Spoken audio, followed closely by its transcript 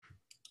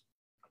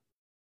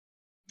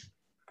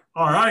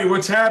All right,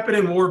 what's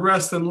happening? Ward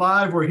Wrestling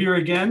Live. We're here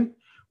again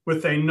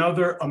with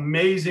another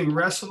amazing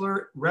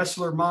wrestler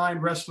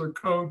mind, wrestler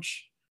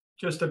coach,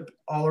 just a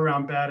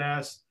all-around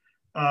badass.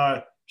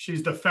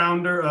 She's the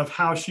founder of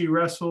How She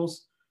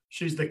Wrestles.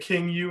 She's the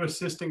King U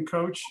assistant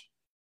coach.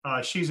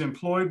 She's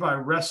employed by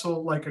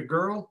Wrestle Like a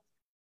Girl.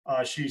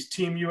 She's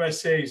Team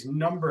USA's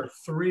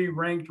 #3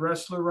 ranked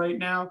wrestler right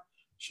now.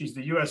 She's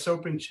the US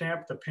Open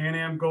champ, the Pan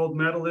Am gold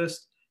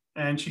medalist,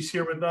 and she's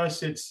here with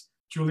us. It's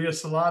Julia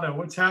Salado.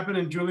 What's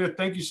happening, Julia?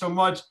 Thank you so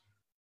much.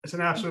 It's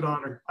an absolute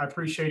honor. I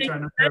appreciate you. I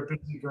know you're a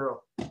busy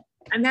girl.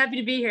 I'm happy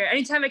to be here.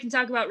 Anytime I can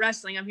talk about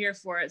wrestling, I'm here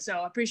for it. So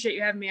I appreciate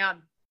you having me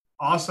on.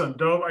 Awesome.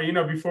 Dope.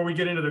 Before we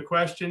get into the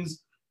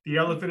questions, the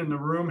elephant in the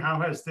room, how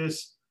has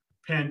this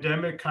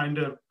pandemic kind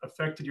of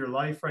affected your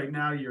life right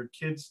now, your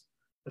kids,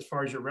 as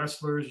far as your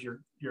wrestlers,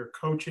 your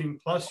coaching,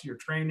 plus your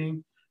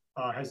training?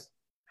 How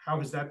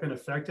has that been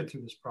affected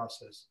through this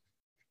process?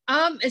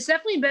 It's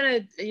definitely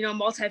been a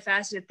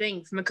multifaceted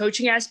thing. From a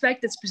coaching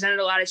aspect, it's presented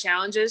a lot of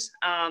challenges.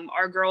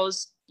 Our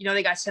girls,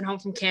 they got sent home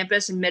from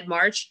campus in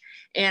mid-March,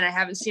 and I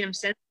haven't seen them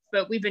since.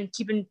 But we've been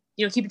keeping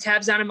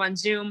tabs on them on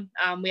Zoom.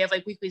 We have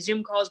weekly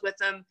Zoom calls with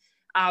them.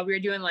 We were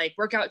doing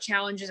workout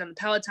challenges on the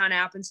Peloton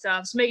app and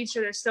stuff, so making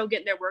sure they're still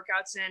getting their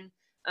workouts in.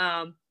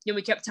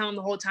 We kept telling them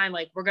the whole time,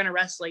 we're going to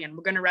wrestle again.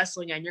 We're going to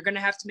wrestle again. You're going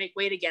to have to make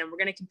weight again. We're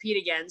going to compete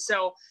again.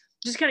 So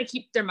just kind of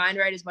keep their mind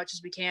right as much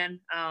as we can.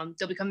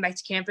 They'll be coming back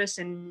to campus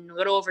in a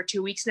little over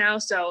 2 weeks now.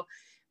 So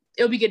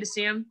it'll be good to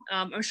see them.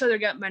 I'm sure they'll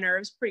get my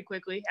nerves pretty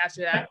quickly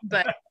after that,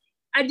 but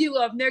I do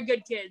love them. They're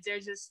good kids.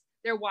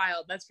 They're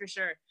wild. That's for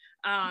sure.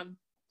 And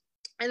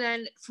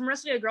then from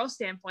Wrestling a Girl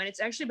standpoint, it's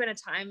actually been a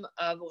time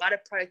of a lot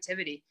of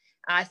productivity.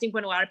 I think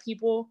when a lot of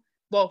people,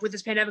 with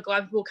this pandemic, a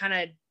lot of people kind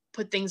of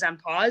put things on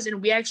pause,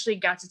 and we actually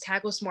got to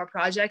tackle some more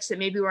projects that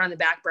maybe were on the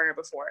back burner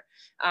before.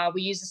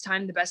 We used this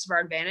time to the best of our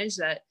advantage.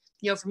 That,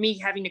 for me,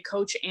 having to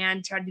coach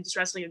and try to do this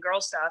Wrestling a Girl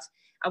stuff,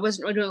 I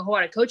wasn't really doing a whole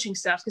lot of coaching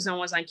stuff because no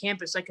one was on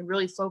campus. So I could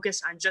really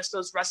focus on just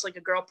those Wrestling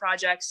a Girl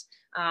projects,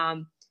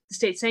 the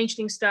state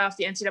sanctioning stuff,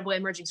 the NCAA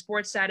emerging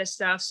sports status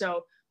stuff.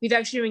 So we've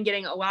actually been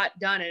getting a lot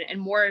done and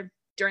more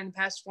during the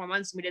past 4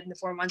 months than we did in the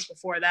 4 months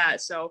before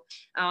that. So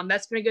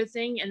that's been a good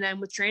thing. And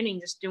then with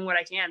training, just doing what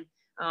I can.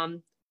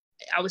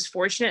 I was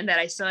fortunate that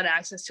I still had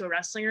access to a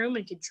wrestling room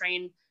and could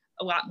train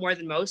a lot more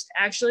than most,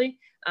 actually.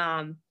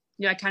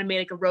 I kind of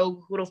made a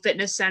rogue little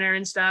fitness center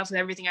and stuff with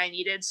everything I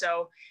needed.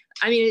 So,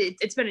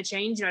 it's been a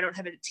change. I don't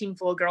have a team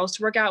full of girls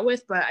to work out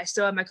with, but I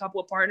still have my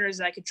couple of partners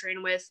that I could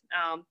train with,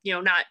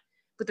 not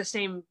with the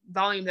same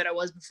volume that I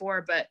was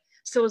before, but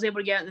still was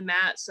able to get on the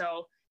mat.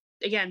 So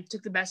again,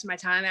 took the best of my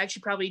time. I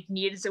actually probably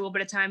needed a little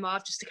bit of time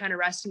off just to kind of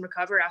rest and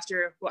recover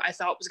after what I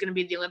thought was going to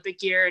be the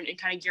Olympic year and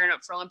kind of gearing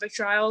up for Olympic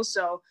trials.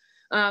 So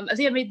I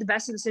think I made the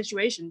best of the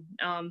situation.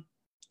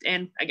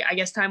 And I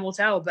guess time will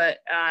tell, but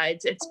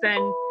it's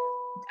been,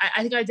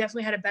 I think I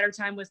definitely had a better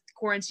time with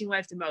quarantine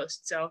life than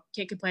most. So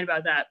can't complain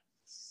about that.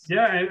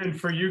 Yeah. And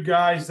for you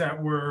guys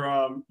that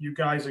were, you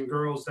guys and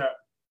girls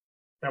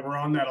that were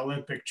on that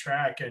Olympic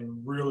track,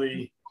 and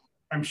really,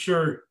 I'm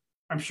sure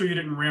you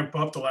didn't ramp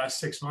up the last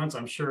 6 months.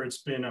 I'm sure it's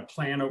been a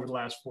plan over the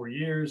last 4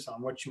 years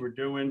on what you were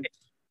doing.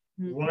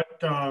 Mm-hmm.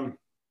 What,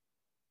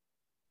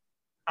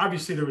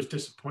 obviously there was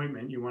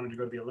disappointment. You wanted to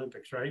go to the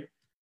Olympics, right?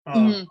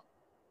 Mm-hmm.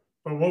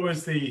 But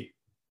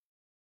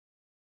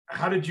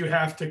how did you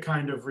have to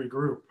kind of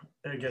regroup?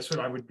 I guess what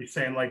I would be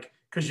saying,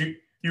 because you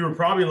were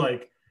probably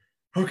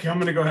okay, I'm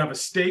going to go have a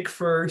steak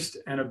first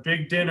and a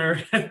big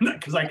dinner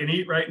because I can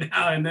eat right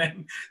now. And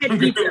then So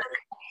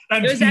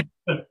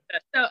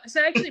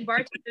I actually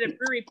bartended at a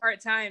brewery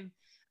part-time.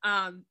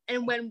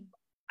 And when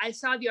I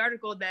saw the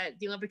article that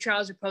the Olympic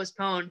trials are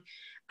postponed,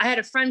 I had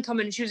a friend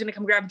come in and she was going to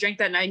come grab a drink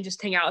that night and just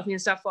hang out with me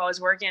and stuff while I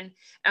was working.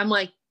 I'm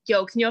like,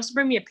 yo, can you also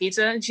bring me a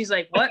pizza? And she's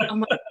like, what?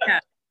 I'm like, yeah.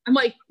 I'm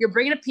like, you're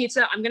bringing a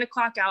pizza. I'm going to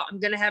clock out. I'm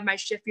going to have my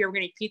shift here. We're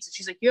going to eat pizza.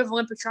 She's like, you have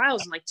Olympic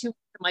trials in 2 weeks.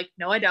 I'm like,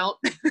 no, I don't.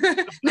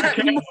 Not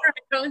anymore.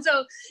 And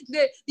so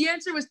the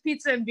answer was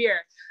pizza and beer.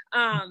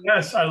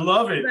 Yes, I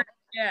love it.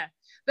 Yeah.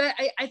 But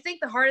I think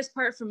the hardest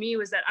part for me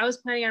was that I was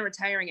planning on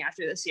retiring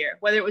after this year,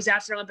 whether it was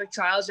after Olympic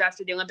trials or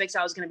after the Olympics,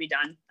 I was going to be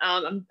done.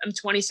 I'm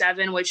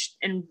 27, which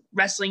in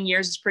wrestling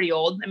years is pretty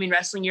old.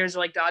 Wrestling years are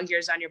like dog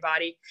years on your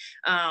body.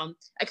 I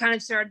kind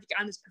of started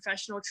on this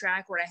professional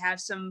track where I have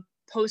some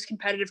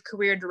post-competitive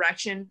career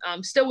direction,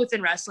 still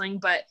within wrestling,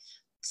 but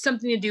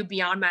something to do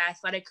beyond my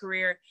athletic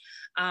career.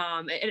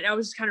 And I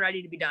was just kind of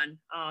ready to be done.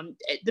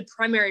 The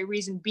primary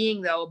reason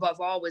being, though,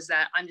 above all, was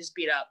that I'm just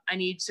beat up. I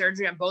need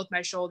surgery on both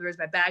my shoulders.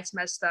 My back's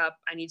messed up.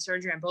 I need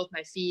surgery on both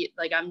my feet.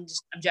 I'm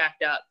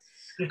jacked up.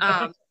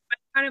 I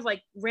kind of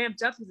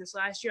ramped up with this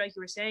last year, like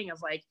you were saying,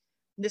 of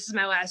this is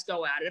my last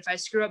go at it. If I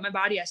screw up my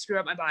body, I screw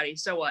up my body.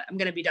 So what? I'm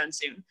going to be done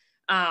soon.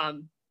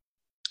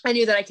 I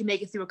knew that I could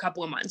make it through a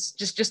couple of months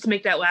just to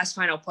make that last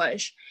final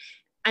push.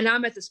 And now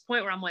I'm at this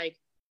point where I'm like,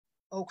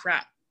 oh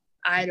crap,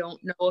 I don't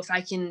know if I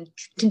can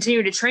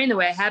continue to train the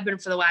way I have been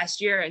for the last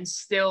year and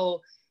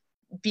still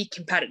be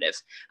competitive.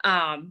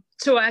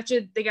 So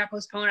after they got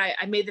postponed,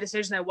 I made the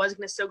decision that I was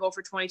going to still go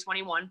for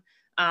 2021.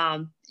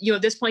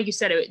 At this point, you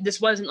said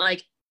this wasn't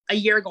like a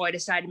year ago I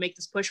decided to make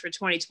this push for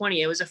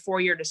 2020. It was a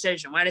 4-year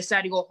decision. When I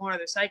decided to go a whole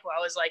other cycle,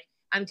 I was like,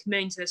 I'm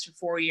committing to this for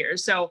 4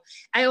 years. So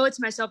I owe it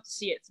to myself to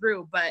see it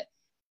through, but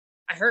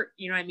I hurt,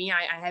 you know what I mean?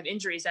 I have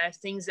injuries. I have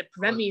things that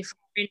prevent me from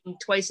training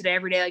twice a day,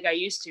 every day, like I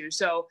used to.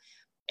 So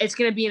it's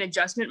going to be an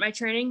adjustment, my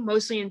training,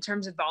 mostly in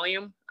terms of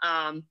volume.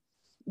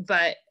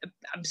 But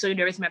I'm still going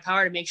to do everything in my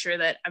power to make sure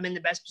that I'm in the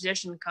best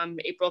position come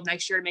April of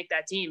next year to make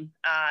that team.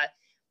 I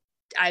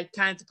kind of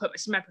have to put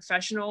some of my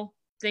professional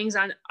things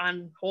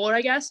on hold,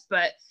 I guess,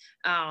 but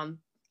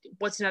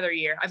what's another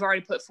year? I've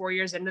already put 4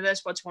 years into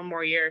this. What's one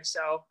more year?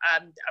 So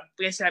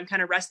like I said, I'm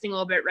kind of resting a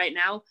little bit right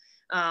now,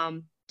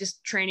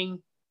 just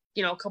training,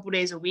 a couple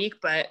days a week,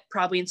 but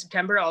probably in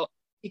September, I'll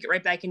kick it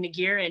right back into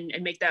gear and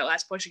make that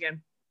last push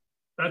again.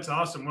 That's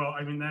awesome. Well,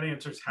 I mean, that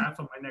answers half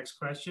of my next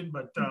question,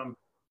 but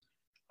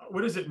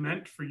what has it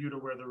meant for you to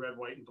wear the red,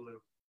 white, and blue?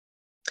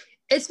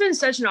 It's been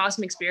such an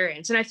awesome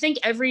experience. And I think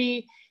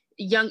every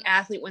young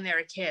athlete, when they're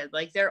a kid,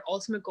 like their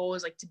ultimate goal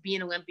is like to be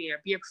an Olympian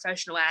or be a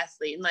professional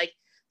athlete. And like,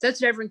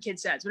 that's what every kid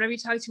says. Whenever you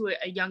talk to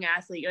a young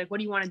athlete, you're like, what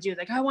do you want to do?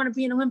 Like, I want to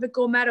be an Olympic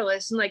gold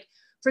medalist. And like,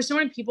 for so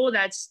many people,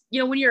 that's,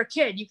 when you're a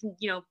kid, you can,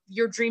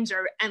 your dreams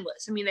are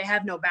endless. I mean, they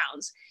have no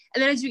bounds.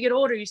 And then as you get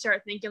older, you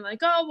start thinking like,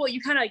 oh, well, you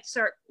kind of like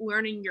start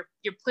learning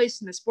your place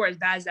in the sport, as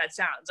bad as that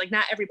sounds. Like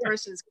not every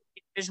person is going to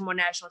be a Division I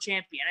national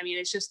champion. I mean,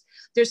 it's just,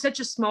 there's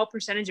such a small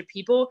percentage of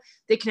people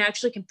that can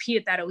actually compete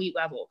at that elite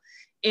level.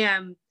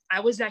 And I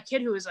was that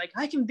kid who was like,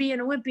 I can be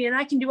an Olympian.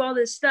 I can do all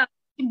this stuff.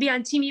 I can be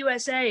on Team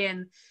USA.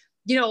 And,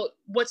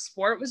 what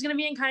sport was going to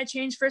be and kind of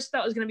changed. First, I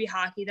thought it was going to be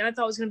hockey. Then I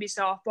thought it was going to be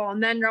softball.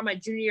 And then around my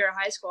junior year of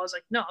high school, I was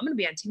like, no, I'm going to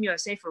be on Team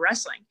USA for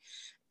wrestling.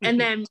 Mm-hmm. And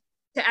then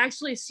to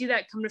actually see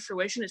that come to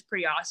fruition is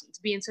pretty awesome.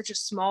 To be in such a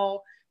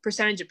small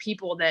percentage of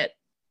people that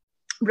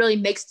really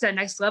makes it to that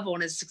next level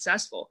and is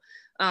successful.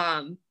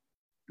 And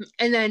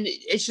then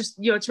it's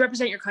just, to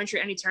represent your country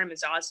at any tournament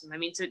is awesome. I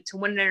mean, to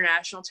win an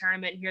international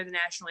tournament and hear the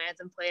national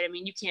anthem played, I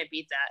mean, you can't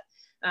beat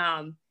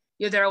that.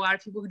 There are a lot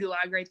of people who do a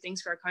lot of great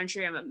things for our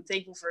country. I'm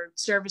thankful for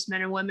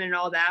servicemen and women and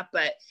all that.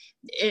 But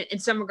in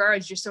some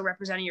regards, you're still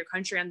representing your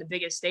country on the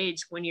biggest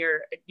stage when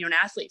you're an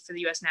athlete for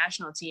the U.S.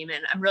 national team.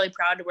 And I'm really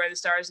proud to wear the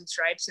stars and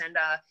stripes. And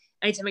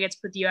anytime I get to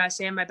put the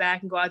USA on my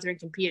back and go out there and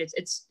compete,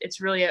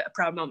 it's really a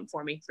proud moment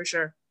for me, for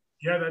sure.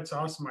 Yeah, that's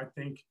awesome. I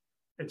think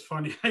it's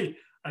funny.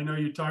 I know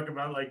you talk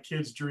about like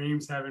kids'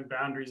 dreams having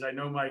boundaries. I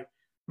know my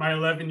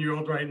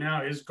 11-year-old right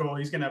now, his goal,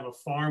 he's going to have a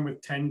farm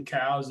with 10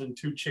 cows and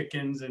 2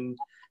 chickens and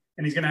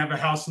he's going to have a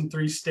house in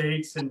 3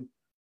 states. And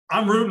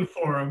I'm rooting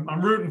for him.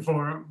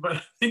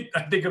 But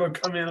I think it'll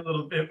come in a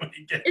little bit when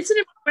he gets.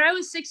 When I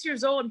was 6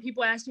 years old and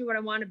people asked me what I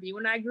wanted to be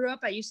when I grew up,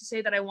 I used to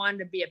say that I wanted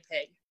to be a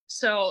pig.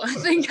 So I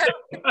think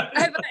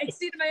I've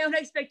exceeded my own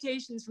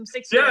expectations from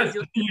 6 years.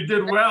 Yes, you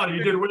did well.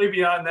 You did way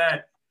beyond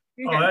that.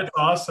 Oh, that's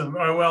awesome.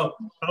 Well,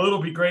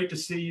 it'll be great to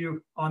see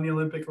you on the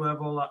Olympic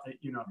level.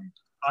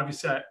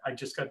 Obviously I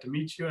just got to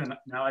meet you and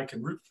now I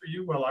can root for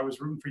you. Well, I was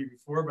rooting for you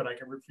before, but I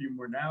can root for you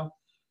more now.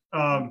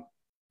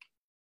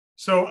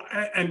 So,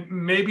 and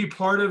maybe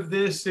part of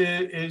this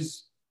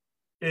is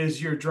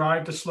your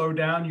drive to slow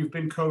down. You've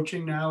been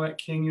coaching now at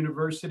King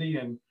University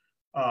and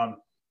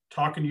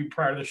talking to you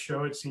prior to the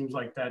show, it seems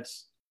like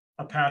that's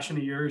a passion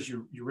of yours.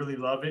 You really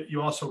love it.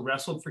 You also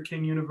wrestled for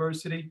King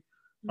University.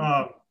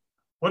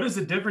 What has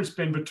the difference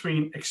been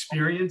between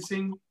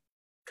experiencing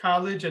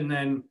college and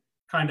then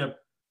kind of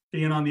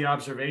being on the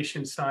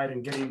observation side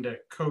and getting to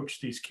coach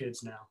these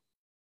kids now?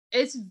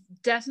 It's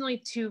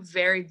definitely 2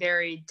 very,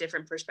 very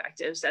different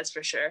perspectives. That's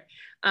for sure.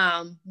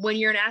 When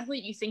you're an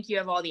athlete, you think you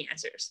have all the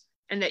answers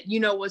and that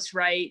what's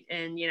right.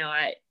 And,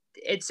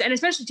 and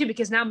especially too,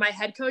 because now my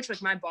head coach,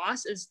 like my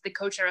boss, is the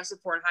coach I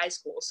wrestled for in high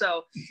school.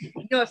 So,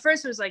 at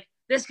first it was like,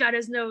 this guy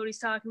doesn't know what he's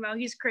talking about.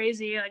 He's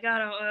crazy. Like, I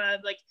don't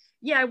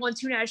yeah, I won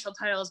 2 national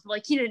titles, but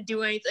like, he didn't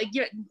do anything.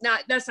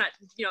 Like, that's not,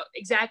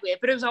 exactly it.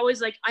 But it was always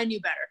like, I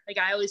knew better. Like,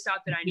 I always thought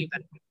that I knew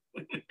better.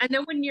 And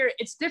then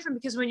it's different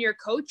because when you're a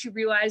coach, you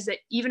realize that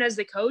even as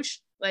the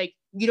coach, like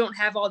you don't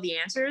have all the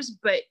answers,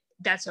 but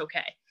that's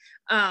okay.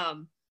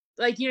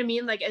 Like, you know what I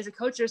mean? Like as a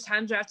coach, there's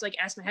times where I have to like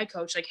ask my head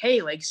coach, like,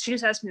 hey, like she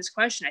just asked me this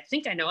question. I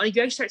think I know. Like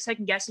you actually start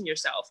second guessing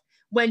yourself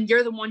when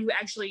you're the one who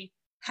actually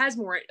has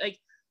more, like,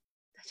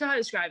 that's how I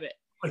describe it.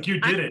 Like you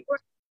did it.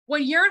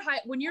 When you're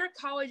a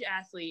college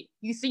athlete,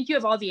 you think you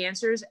have all the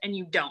answers and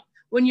you don't.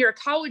 When you're a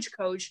college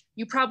coach,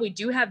 you probably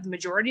do have the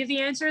majority of the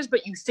answers,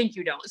 but you think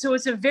you don't. So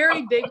it's a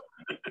very big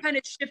kind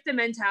of shift in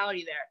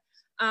mentality there.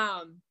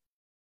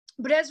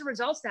 But as a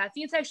result of that, I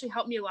think it's actually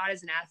helped me a lot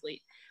as an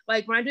athlete.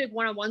 Like when I do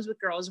one-on-ones with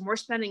girls and we're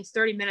spending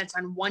 30 minutes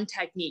on one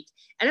technique,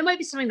 and it might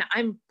be something that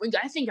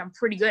I think I'm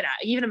pretty good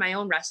at, even in my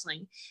own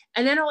wrestling.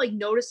 And then I'll like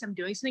notice I'm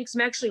doing something because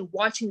I'm actually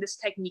watching this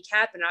technique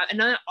happen. And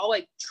then I'll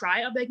like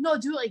try, I'll be like, no,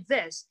 do it like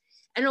this.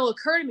 And it'll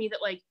occur to me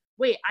that like,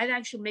 wait, I'm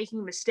actually making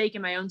a mistake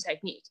in my own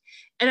technique.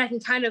 And I can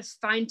kind of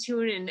fine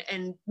tune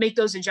and make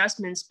those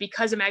adjustments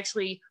because I'm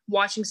actually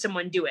watching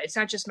someone do it. It's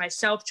not just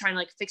myself trying to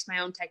like fix my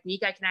own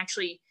technique. I can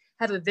actually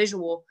have a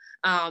visual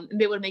and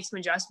be able to make some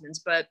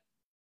adjustments. But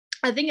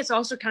I think it's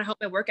also kind of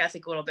helped my work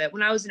ethic a little bit.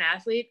 When I was an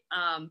athlete,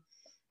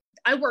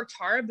 I worked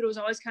hard, but it was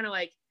always kind of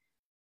like,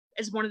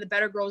 as one of the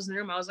better girls in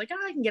the room, I was like,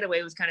 oh, I can get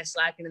away with kind of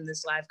slacking in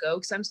this live go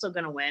because I'm still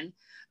going to win.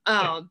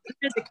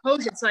 As a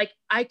coach, it's like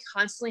I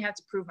constantly have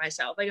to prove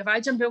myself. Like if I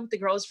jump in with the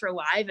girls for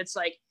live, it's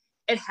like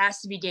it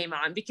has to be game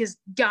on because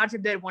God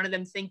forbid one of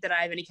them think that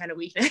I have any kind of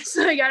weakness.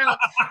 Like I won't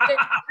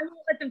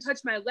let them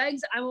touch my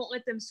legs. I won't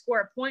let them score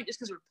a point just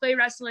because we're play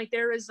wrestling. Like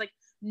there is like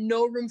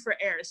no room for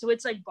error. So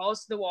it's like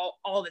balls to the wall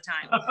all the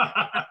time.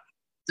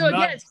 So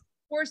again, it's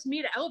forced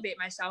me to elevate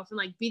myself and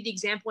like be the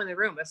example in the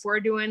room. If we're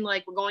going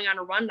on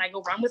a run and I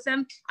go run with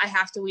them, I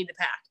have to lead the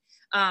pack.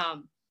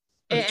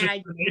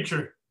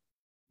 Nature.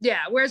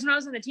 Yeah. Whereas when I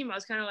was on the team, I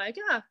was kind of like,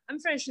 I'm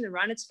finishing the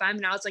run. It's fine.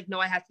 But now it's like, no,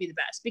 I have to be the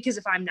best because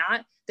if I'm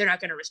not, they're not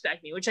going to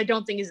respect me, which I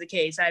don't think is the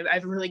case. I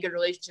have a really good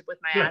relationship with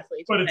my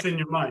athletes. But it's in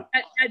your mind.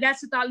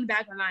 That's the thought in the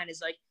back of my mind is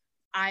like,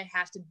 I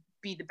have to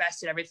be the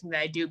best at everything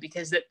that I do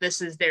because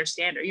this is their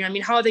standard. You know what I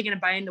mean? How are they going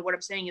to buy into what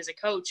I'm saying as a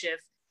coach if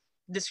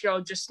this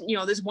girl just,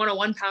 this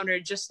 101 pounder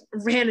just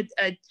ran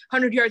a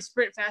 100-yard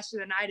sprint faster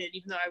than I did,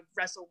 even though I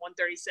wrestled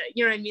 136,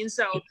 you know what I mean?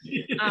 So,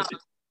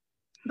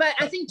 but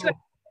I think to a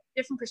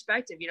different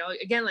perspective,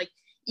 again, like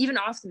even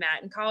off the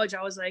mat in college,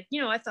 I was like,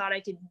 I thought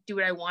I could do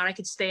what I want. I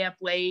could stay up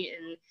late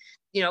and,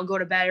 go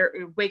to bed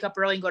or wake up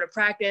early and go to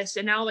practice.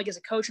 And now like as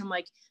a coach, I'm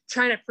like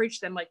trying to preach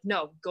to them, like,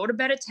 no, go to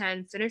bed at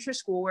 10, finish your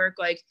schoolwork,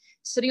 like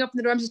sitting up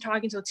in the dorms and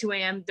talking until 2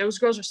 a.m. Those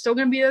girls are still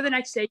going to be there the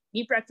next day,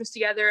 eat breakfast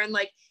together. And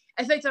like,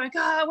 I think they're like,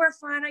 we're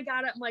fine. I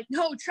got it. I'm like,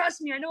 no, trust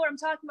me. I know what I'm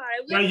talking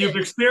about. You've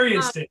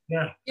experienced it.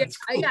 Yeah.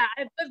 Cool.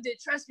 I've lived it.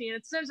 Trust me.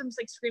 And sometimes I'm just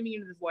like screaming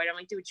into the void. I'm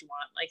like, do what you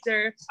want. Like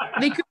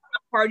they could be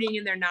partying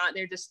and they're not.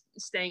 They're just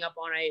staying up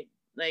all night,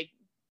 like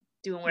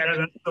doing whatever.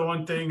 Yeah, that's the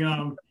one thing.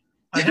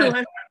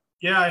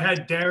 I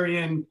had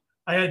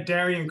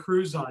Darian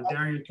Cruz on,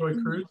 Darian Toy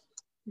Cruz.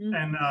 Mm-hmm.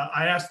 And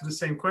I asked him the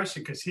same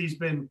question because he's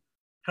been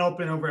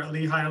helping over at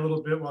Lehigh a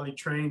little bit while he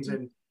trains.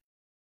 And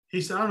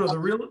he said, I don't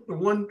know,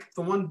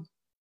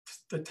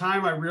 the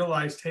time I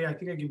realized, hey, I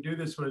think I can do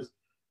this was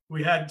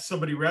we had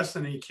somebody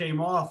wrestling and he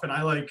came off and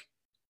I like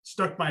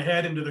stuck my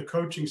head into the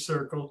coaching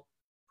circle,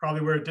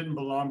 probably where it didn't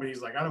belong, but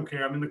he's like, I don't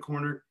care. I'm in the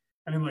corner.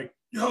 And I'm like,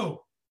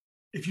 yo,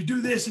 if you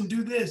do this and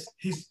do this,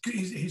 he's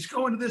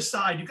going to this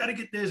side. You got to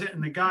get this.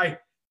 And the guy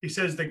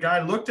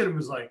looked at him and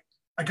was like,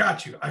 I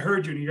got you. I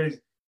heard you. And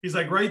he's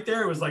like right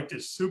there. It was like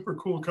this super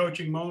cool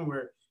coaching moment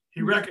where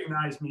he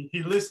recognized me.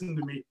 He listened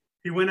to me.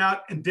 He went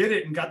out and did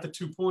it and got the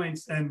 2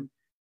 points. And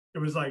it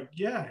was like,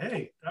 yeah,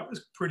 hey, that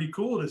was pretty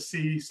cool to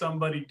see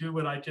somebody do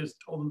what I just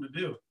told him to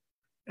do.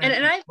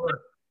 And I have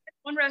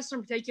one wrestler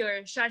in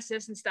particular, Shai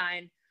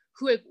Sissenstein,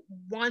 who like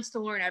wants to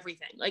learn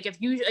everything. Like if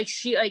you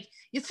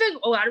you think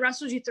a lot of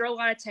wrestlers, you throw a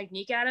lot of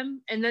technique at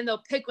them and then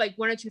they'll pick like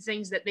one or two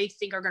things that they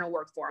think are going to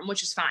work for them,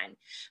 which is fine.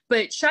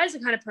 But Shai's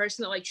the kind of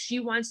person that like, she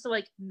wants to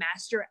like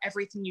master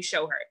everything you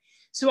show her.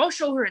 So I'll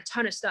show her a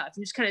ton of stuff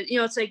and just kind of,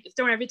 it's like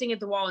throwing everything at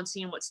the wall and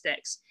seeing what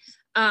sticks.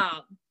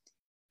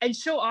 And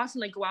she'll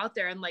often like go out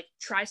there and like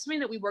try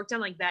something that we worked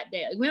on like that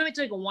day. Like we went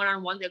to like a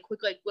one-on-one, like a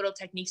quick like little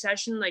technique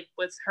session, like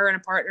with her and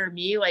a partner and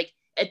me, like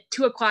at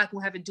 2 o'clock,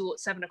 we'll have a duel at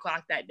 7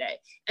 o'clock that day.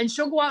 And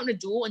she'll go out in a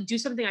duel and do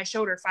something I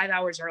showed her 5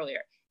 hours earlier.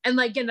 And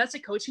like, again, that's a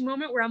coaching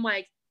moment where I'm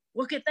like,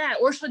 look at that.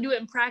 Or she'll do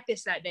it in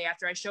practice that day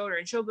after I showed her.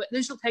 And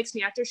then she'll text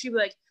me after. She'll be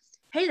like,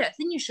 hey, that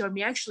thing you showed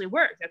me actually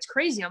worked. That's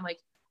crazy. I'm like,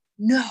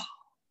 no.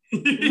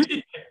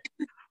 Imagine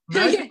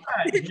that.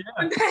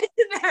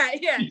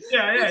 Yeah.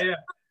 Yeah.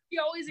 She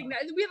always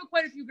ignites. We have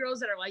quite a few girls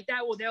that are like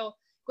that. Well, they'll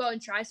go out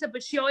and try stuff,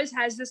 but she always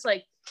has this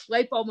like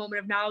light bulb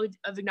moment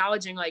of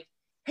acknowledging like,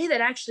 hey,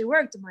 that actually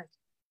worked. I'm like,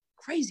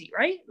 crazy,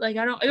 right? Like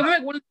I remember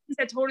like one of the things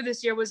I told her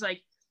this year was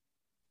like,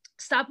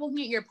 stop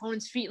looking at your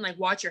opponent's feet and like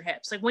watch your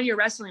hips. Like when you're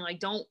wrestling, like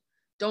don't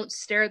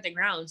stare at the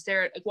ground.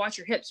 Watch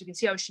your hips. You can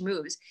see how she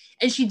moves.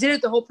 And she did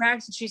it the whole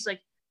practice. And she's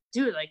like,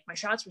 dude, like my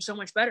shots were so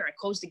much better. I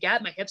closed the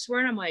gap. My hips were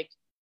in. I'm like,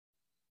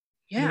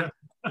 yeah.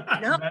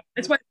 No,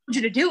 that's why I told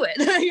you to do it.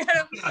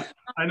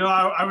 I know.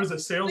 I was a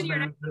sales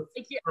manager.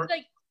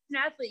 Like an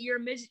athlete, your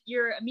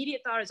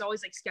immediate thought is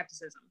always like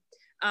skepticism,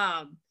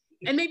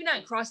 and maybe not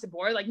across the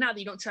board. Like not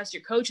that you don't trust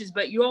your coaches,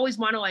 but you always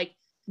want to like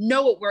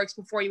know what works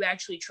before you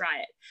actually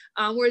try it.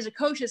 Whereas a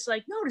coach is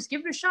like, no, just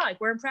give it a shot.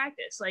 Like we're in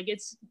practice. Like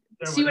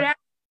see what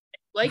happens.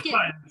 Like it,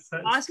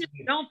 awesome. If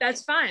you don't,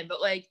 that's fine. But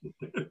like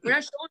we're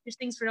not showing you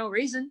things for no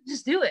reason.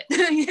 Just do it.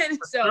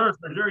 For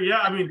sure.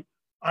 Yeah, I mean.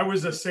 I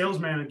was a sales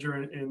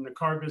manager in the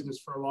car business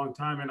for a long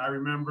time. And I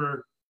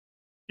remember,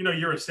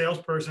 you're a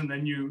salesperson,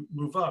 then you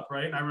move up,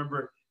 right? And I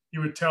remember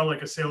you would tell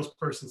like a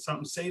salesperson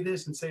something, say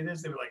this and say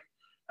this. They were like,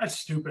 that's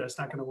stupid. That's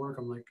not going to work.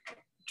 I'm like,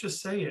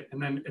 just say it. And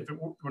then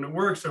when it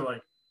works, they're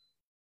like,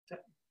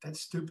 that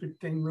stupid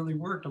thing really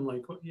worked. I'm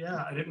like, well,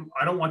 yeah,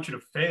 I don't want you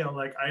to fail.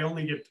 Like I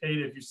only get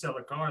paid if you sell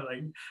a car.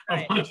 Like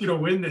I want you to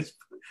win this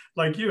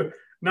like you.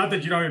 not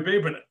that you don't get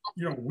paid, but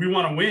we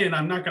want to win.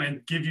 I'm not going to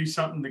give you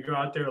something to go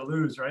out there to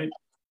lose, right?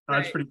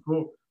 That's pretty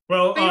cool.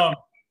 Well, kind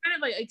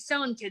of like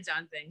selling kids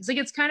on things. Like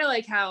it's kind of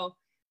like how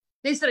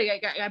they said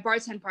I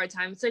bartend part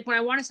time. It's like when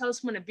I want to sell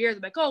someone a beer,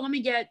 they're like, oh, let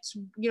me get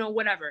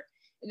whatever.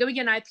 Let me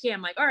get an IPA.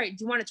 I'm like, all right,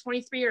 do you want a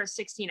 23 or a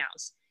 16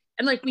 ounce?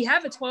 And like we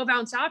have a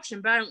 12-ounce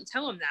option, but I don't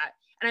tell them that.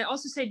 And I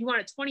also say, do you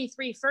want a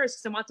 23 first?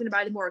 Because I want them to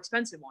buy the more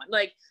expensive one.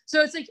 Like,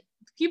 so it's like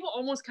people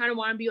almost kind of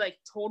want to be like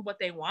told what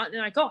they want. And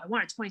they're like, oh, I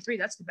want a 23.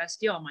 That's the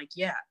best deal. I'm like,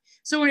 yeah.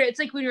 So it's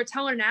like when you're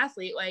telling an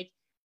athlete, like,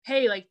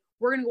 hey, like,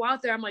 we're going to go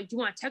out there. I'm like, do you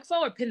want a tech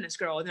foul or pin this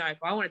girl? And they're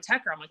like, well, I want a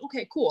tech her. I'm like,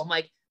 okay, cool. I'm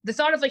like, the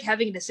thought of like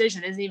having a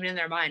decision isn't even in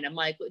their mind. I'm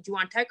like, do you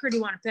want a tech her or do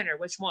you want a pin her?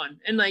 Which one?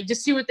 And like,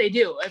 just see what they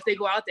do if they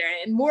go out there.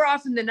 And more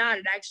often than not,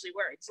 it actually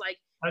works. Like,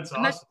 that's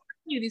I'm awesome. not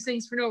telling you these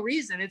things for no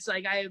reason. It's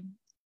like,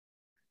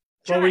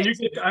 well, when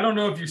I don't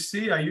know if you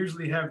see, I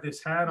usually have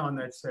this hat on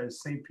that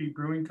says St. Pete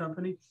Brewing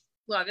Company.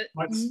 Love it.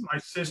 My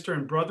sister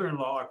and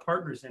brother-in-law are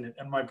partners in it.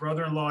 And my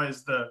brother-in-law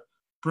is the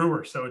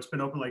brewer. So it's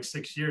been open like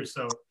 6 years.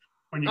 So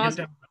when you get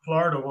down to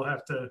Florida, we'll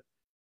have to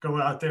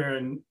go out there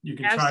and you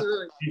can try.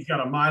 He's got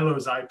a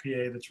Milo's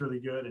IPA that's really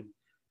good. And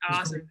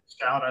awesome.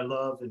 Stout I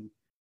love. And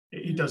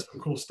he does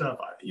some cool stuff.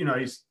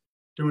 He's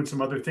doing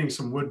some other things,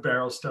 some wood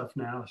barrel stuff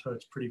now. So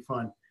it's pretty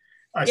fun.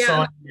 I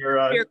saw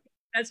your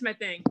that's my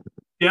thing.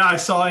 Yeah, I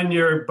saw in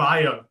your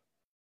bio,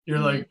 you're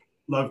like,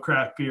 love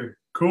craft beer.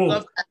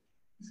 Cool.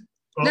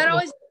 Not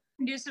always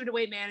conducive to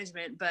weight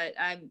management, but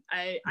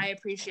I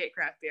appreciate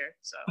craft beer.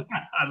 So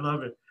I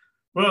love it.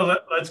 Well,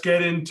 let's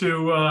get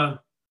into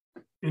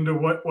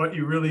what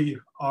you really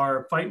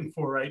are fighting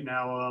for right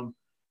now.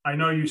 I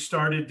know you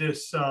started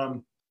this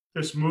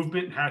this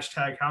movement,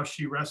 hashtag How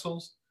She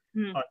Wrestles,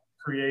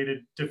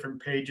 created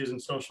different pages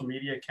and social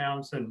media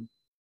accounts, and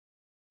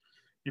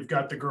you've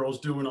got the girls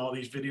doing all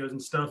these videos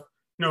and stuff.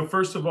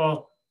 First of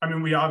all, I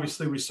mean,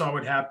 we saw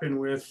what happened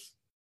with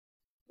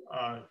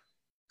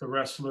the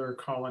wrestler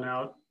calling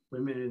out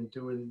women and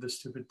doing the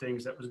stupid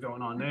things that was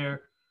going on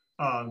there.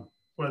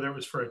 Whether it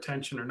was for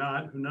attention or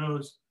not, who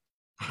knows?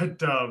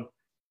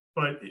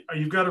 But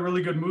you've got a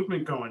really good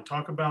movement going.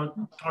 Talk about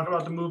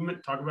the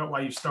movement. Talk about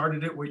why you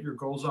started it, what your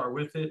goals are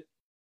with it,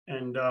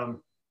 and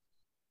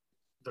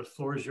the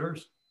floor is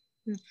yours.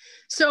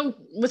 So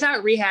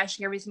without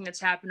rehashing everything that's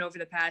happened over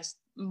the past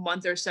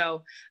month or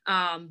so,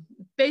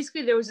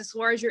 basically there was this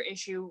larger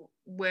issue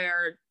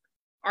where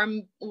our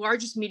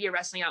largest media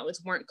wrestling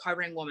outlets weren't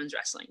covering women's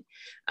wrestling.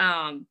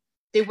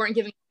 They weren't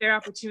giving fair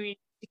opportunity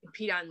to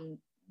compete on,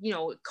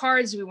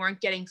 cards. We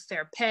weren't getting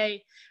fair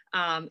pay.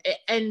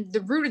 And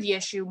the root of the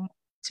issue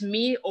to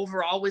me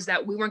overall was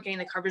that we weren't getting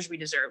the coverage we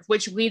deserve,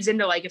 which leads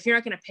into like, if you're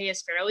not going to pay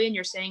us fairly and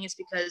you're saying it's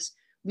because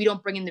we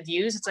don't bring in the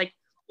views, it's like,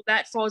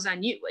 that falls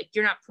on you. Like,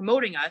 you're not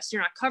promoting us,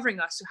 you're not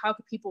covering us. So how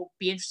could people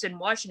be interested in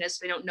watching us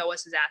if they don't know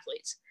us as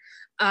athletes?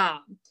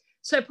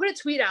 So I put a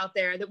tweet out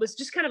there that was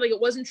just kind of like, it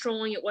wasn't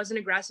trolling, it wasn't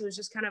aggressive. It was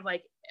just kind of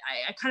like,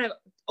 I kind of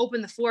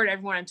opened the floor to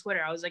everyone on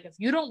Twitter. I was like, if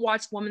you don't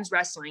watch women's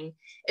wrestling,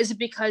 is it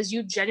because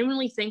you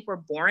genuinely think we're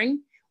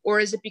boring?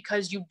 Or is it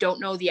because you don't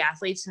know the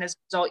athletes and as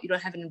a result, you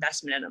don't have an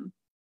investment in them?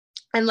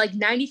 And like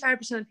 95%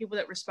 of the people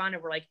that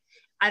responded were like,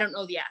 I don't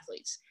know the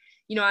athletes.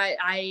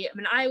 I am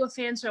an Iowa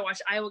fan, so I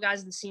watch Iowa guys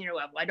at the senior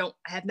level. I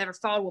have never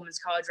followed women's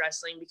college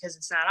wrestling because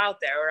it's not out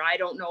there, or I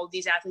don't know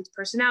these athletes'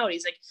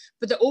 personalities. Like,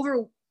 but the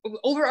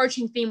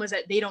overarching theme was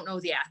that they don't know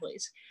the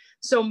athletes.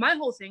 So my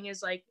whole thing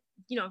is like,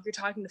 if you're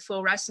talking to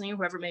Flow Wrestling or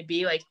whoever it may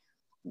be, like,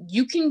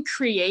 you can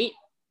create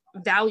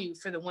value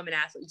for the women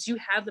athletes. You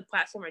have the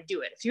platform to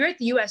do it. If you're at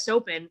the US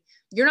Open,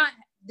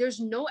 there's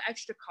no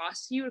extra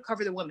cost to you to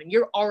cover the women.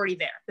 You're already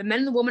there. The men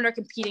and the women are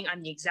competing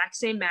on the exact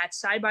same match,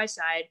 side by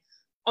side.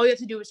 All you have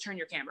to do is turn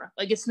your camera.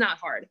 Like, it's not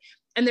hard,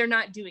 and they're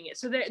not doing it.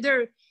 So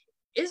there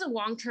is a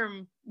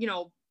long-term,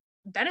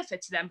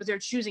 benefit to them, but they're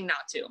choosing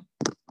not to.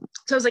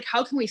 So I was like,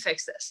 how can we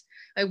fix this?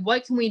 Like,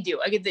 what can we do?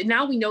 Like,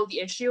 now we know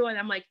the issue, and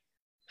I'm like,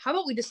 how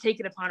about we just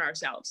take it upon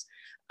ourselves?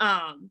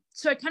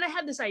 So I kind of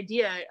had this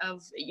idea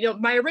of,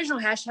 my original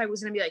hashtag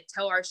was going to be like,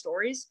 tell our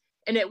stories.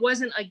 And it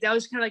wasn't like, that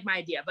was kind of like my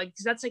idea, but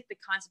because that's like the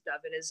concept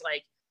of it is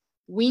like,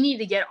 we need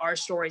to get our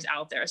stories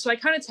out there. So I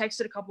kind of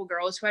texted a couple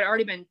girls who I'd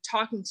already been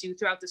talking to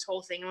throughout this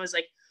whole thing and was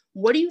like,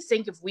 what do you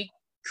think if we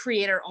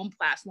create our own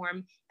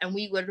platform and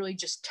we literally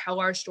just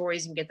tell our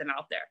stories and get them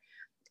out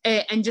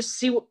there and just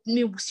see what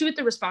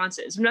the response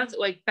is? Not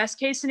like best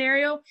case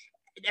scenario,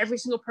 every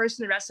single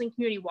person in the wrestling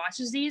community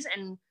watches these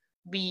and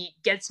we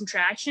get some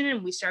traction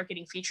and we start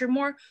getting featured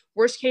more.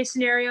 Worst case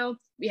scenario,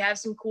 we have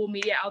some cool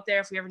media out there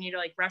if we ever need to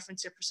like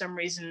reference it for some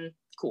reason.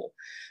 Cool.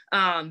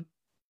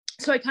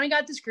 So I kind of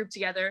got this group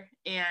together,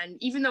 and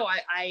even though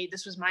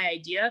this was my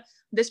idea,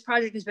 this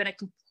project has been a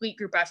complete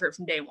group effort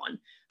from day one.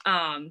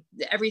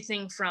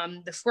 Everything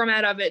from the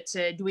format of it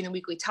to doing the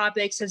weekly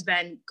topics has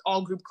been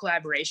all group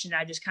collaboration.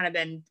 I've just kind of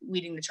been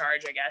leading the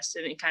charge, I guess,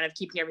 and kind of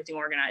keeping everything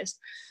organized.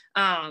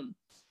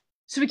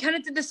 So we kind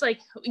of did this, like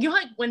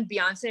like when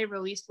Beyonce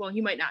released, well,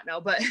 you might not know,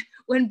 but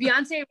when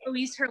Beyonce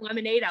released her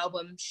Lemonade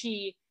album,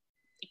 she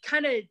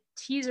kind of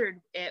teasered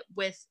it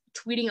with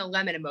tweeting a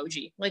lemon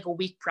emoji like a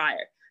week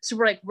prior. So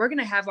we're like, we're going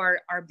to have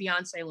our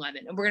Beyonce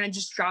Lemon, and we're going to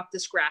just drop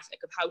this graphic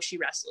of how she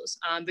wrestles.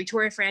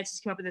 Victoria Francis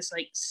came up with this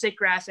like sick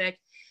graphic,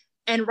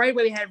 and right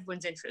away we had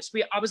everyone's interest.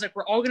 I was like,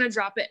 we're all going to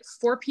drop it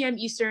 4 p.m.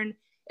 Eastern.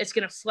 It's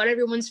going to flood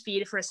everyone's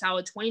feed for a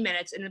solid 20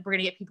 minutes, and then we're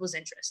going to get people's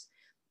interest.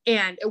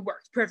 And it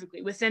worked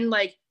perfectly. Within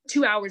like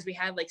 2 hours, we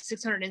had like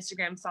 600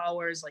 Instagram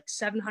followers, like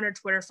 700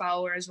 Twitter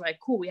followers. We're like,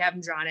 cool, we have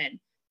them drawn in.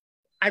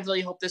 I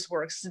really hope this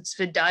works. If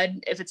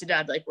it's a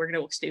dud, like we're going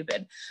to look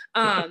stupid.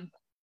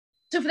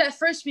 So for that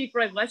first week,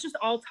 we're like, let's just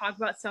all talk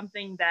about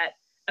something that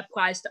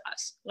applies to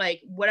us.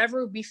 Like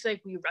whatever we feel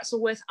like we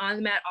wrestle with on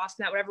the mat, off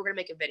the mat, whatever, we're going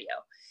to make a video.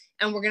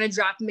 And we're going to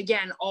drop them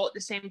again all at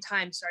the same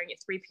time, starting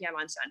at 3 p.m.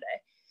 on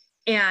Sunday.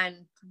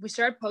 And we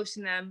started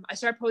posting them.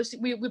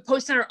 We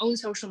posted on our own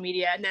social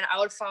media, and then I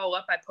would follow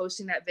up by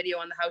posting that video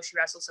on the How She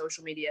Wrestles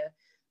social media.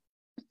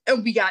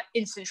 And we got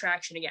instant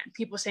traction again.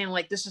 People saying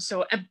like, this is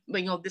so,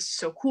 this is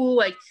so cool.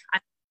 Like I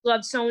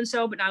love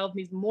so-and-so, but now I love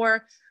me even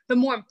more. But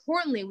more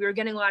importantly, we were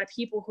getting a lot of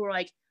people who were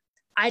like,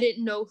 I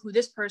didn't know who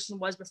this person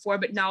was before,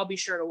 but now I'll be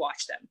sure to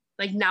watch them.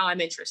 Like now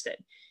I'm interested.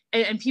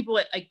 And people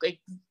like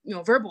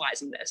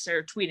verbalizing this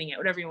or tweeting it,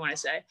 whatever you want to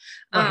say.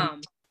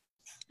 Right.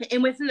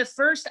 And within the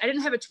first, I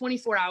didn't have a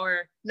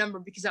 24-hour number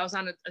because I was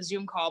on a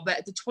Zoom call, but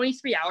at the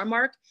 23-hour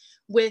mark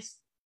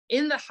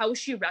in the How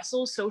She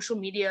Wrestles social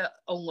media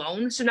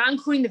alone, so not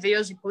including the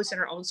videos we post on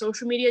our own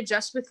social media,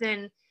 just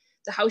within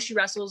the How She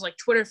Wrestles, like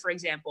Twitter, for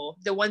example,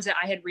 the ones that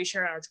I had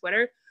reshared on our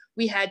Twitter,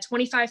 we had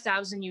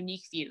 25,000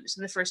 unique views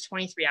in the first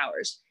 23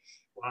 hours.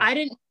 Wow. I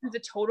didn't do the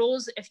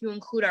totals if you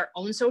include our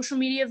own social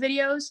media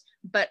videos,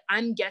 but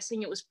I'm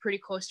guessing it was pretty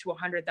close to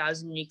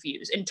 100,000 unique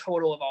views in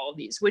total of all of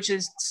these, which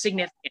is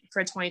significant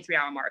for a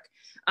 23-hour mark.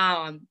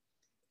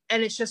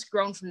 And it's just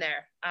grown from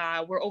there.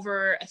 We're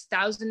over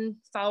 1,000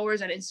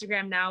 followers on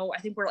Instagram now. I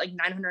think we're like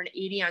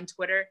 980 on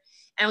Twitter.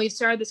 And we've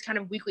started this kind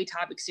of weekly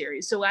topic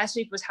series. So last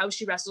week was How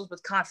She Wrestles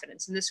with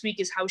Confidence. And this week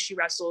is How She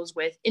Wrestles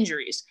with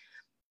Injuries.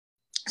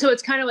 So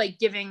it's kind of like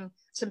giving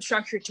some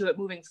structure to it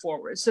moving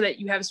forward so that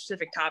you have a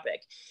specific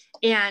topic.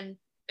 And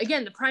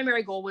again, the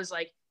primary goal was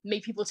like,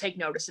 make people take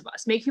notice of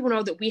us, make people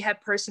know that we have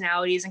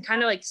personalities and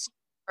kind of like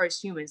are as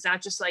humans,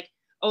 not just like,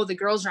 oh, the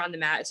girls are on the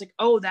mat. It's like,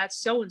 oh, that's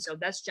so-and-so,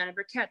 that's Jenna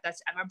Burkett,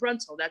 that's Emma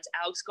Brunzel, that's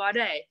Alex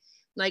Gaudet.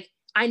 Like,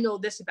 I know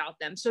this about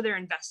them. So they're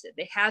invested.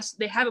 They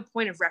have a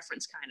point of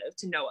reference kind of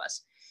to know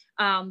us.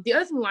 The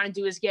other thing we want to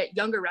do is get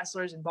younger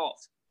wrestlers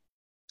involved.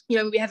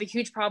 We have a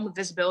huge problem with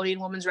visibility in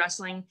women's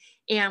wrestling,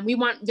 and we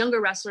want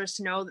younger wrestlers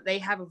to know that they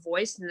have a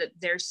voice and that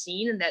they're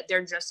seen and that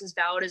they're just as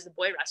valid as the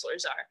boy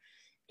wrestlers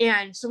are.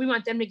 And so we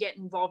want them to get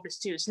involved as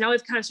too. So now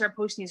we've kind of started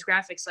posting these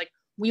graphics like,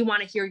 we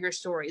want to hear your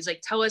stories.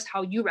 Like, tell us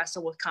how you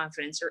wrestle with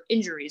confidence or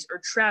injuries or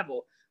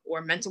travel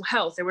or mental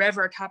health or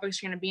whatever our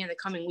topics are going to be in the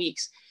coming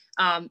weeks.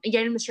 And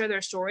getting them to share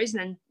their stories,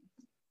 and then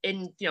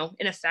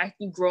in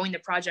effect, growing the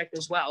project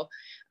as well.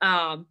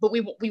 But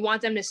we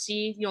want them to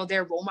see,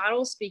 their role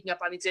models speaking up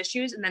on these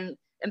issues, and then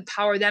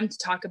empower them to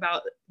talk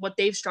about what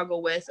they've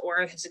struggled with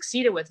or have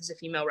succeeded with as a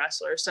female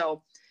wrestler.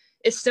 So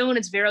it's still in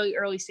its very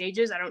early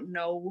stages. I don't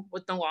know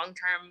what the long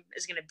term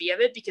is going to be of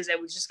it, because it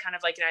was just kind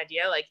of like an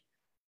idea, like,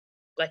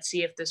 let's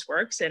see if this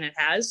works, and it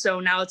has. So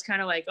now it's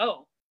kind of like,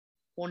 oh,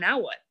 well, now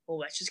what? Well,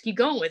 let's just keep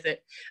going with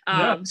it.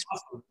 So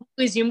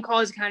Zoom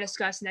calls to kind of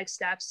discuss next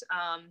steps.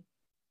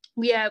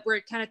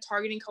 We're kind of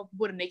targeting a couple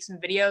people to make some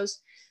videos,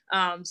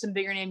 some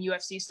bigger name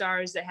UFC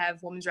stars that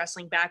have women's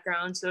wrestling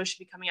backgrounds. So those should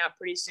be coming out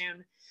pretty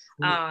soon.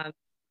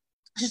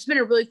 It's just been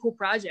a really cool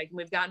project, and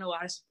we've gotten a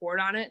lot of support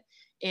on it,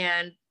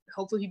 and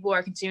hopefully people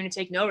are continuing to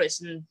take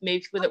notice, and maybe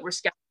people that were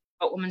skeptical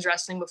about women's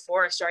wrestling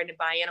before are starting to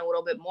buy in a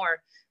little bit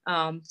more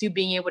through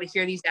being able to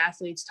hear these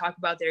athletes talk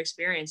about their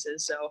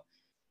experiences. So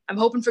I'm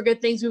hoping for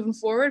good things moving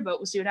forward, but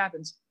we'll see what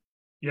happens.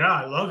 Yeah,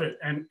 I love it.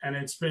 And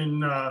it's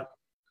been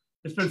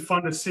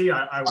fun to see.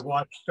 I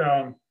watched,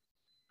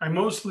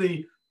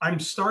 I'm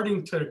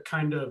starting to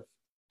kind of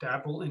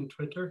dabble in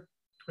Twitter,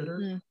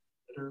 whatever.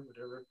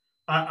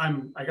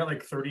 I got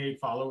like 38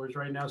 followers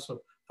right now.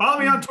 So follow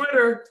me on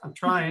Twitter. I'm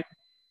trying.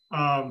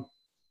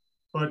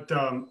 But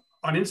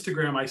on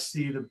Instagram, I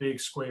see the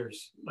big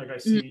squares. Like I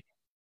see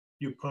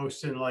you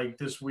posting like,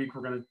 this week,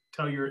 we're going to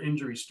tell your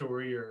injury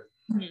story, or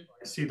I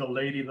see the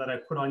lady that I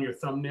put on your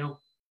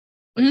thumbnail.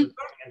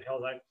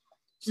 Like,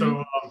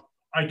 so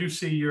I do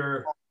see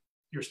your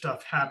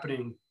stuff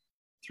happening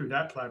through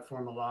that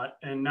platform a lot.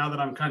 And now that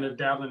I'm kind of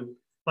dabbling,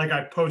 like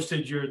I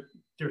posted your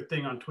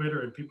thing on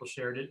Twitter and people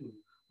shared it and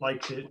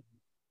liked it.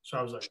 So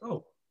I was like,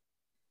 oh,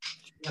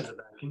 she has a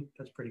backing.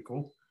 That's pretty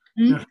cool.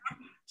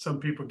 Some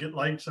people get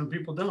liked, some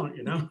people don't,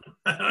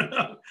 I don't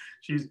know.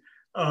 She's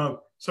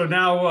so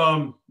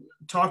now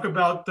talk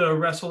about the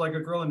Wrestle Like a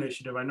Girl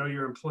initiative. I know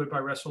you're employed by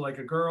Wrestle Like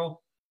a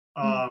Girl.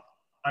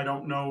 I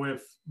don't know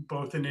if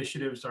both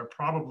initiatives are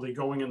probably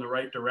going in the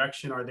right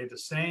direction. Are they the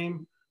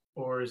same,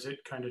 or is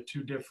it kind of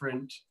two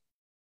different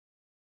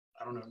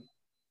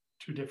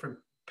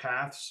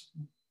paths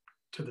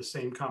to the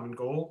same common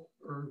goal?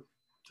 Or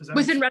does that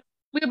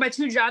we have my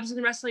two jobs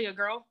in Wrestle Like a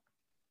Girl?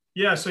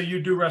 Yeah, so you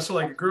do Wrestle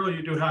Like a Girl,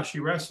 you do How She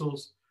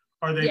Wrestles.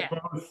 Are they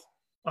both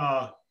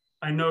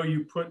I know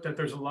you put that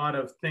there's a lot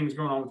of things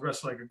going on with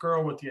Wrestle Like a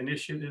Girl, what the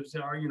initiatives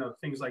are,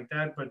 things like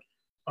that. But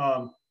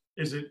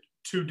is it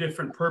two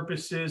different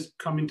purposes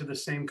coming to the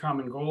same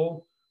common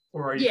goal,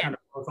 or are you kind of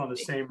both on the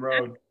same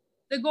road?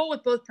 The goal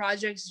with both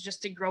projects is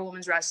just to grow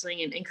women's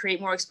wrestling and create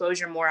more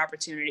exposure, more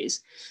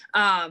opportunities.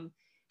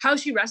 How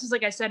She Wrestles,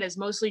 like I said, is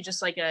mostly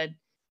just like a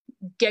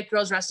get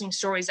girls wrestling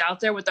stories out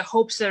there with the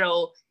hopes that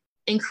it'll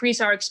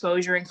increase our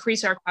exposure,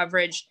 increase our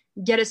coverage,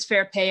 get us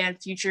fair pay on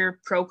future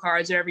pro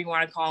cards, whatever you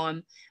want to call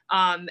them.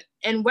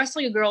 And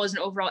Wrestling a Girl is an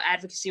overall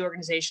advocacy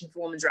organization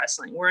for women's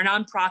wrestling. We're a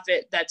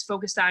nonprofit that's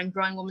focused on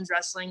growing women's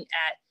wrestling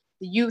at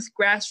the youth,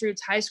 grassroots,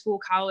 high school,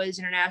 college,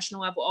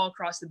 international level, all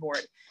across the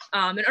board.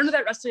 And under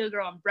that Wrestling a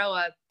Girl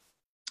umbrella,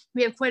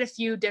 we have quite a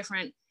few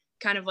different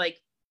kind of like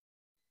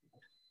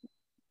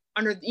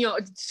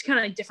it's kind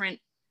of like different.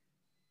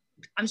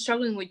 I'm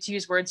struggling to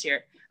use words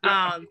here.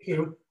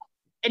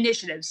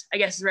 Initiatives, I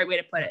guess is the right way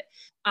to put it.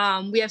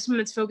 We have someone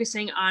that's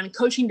focusing on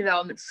coaching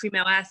development for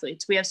female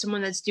athletes. We have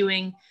someone that's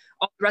doing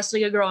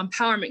Wrestling a Girl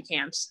empowerment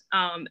camps.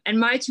 And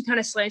my two kind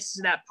of slices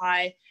of that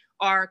pie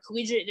are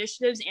collegiate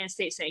initiatives and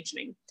state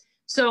sanctioning.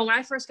 So when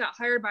I first got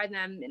hired by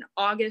them in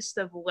August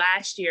of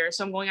last year,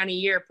 so I'm going on a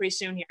year pretty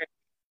soon here.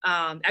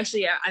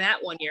 Actually, I'm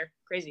at 1 year,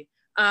 crazy.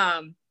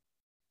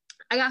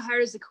 I got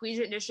hired as the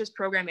Collegiate Initiatives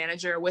Program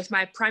Manager with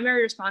my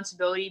primary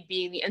responsibility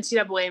being the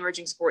NCAA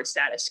Emerging Sports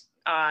Status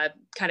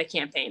kind of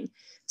campaign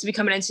to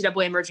become an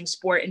NCAA emerging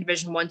sport in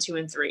Division 1, 2,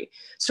 and 3.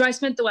 So I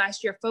spent the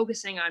last year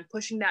focusing on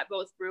pushing that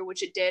vote through,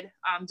 which it did.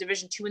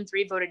 Division 2 and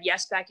 3 voted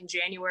yes back in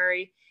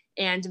January,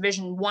 and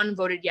Division 1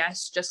 voted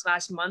yes just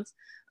last month.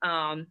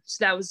 So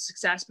that was a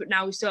success, but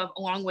now we still have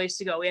a long ways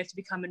to go. We have to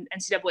become an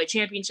NCAA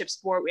championship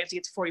sport. We have to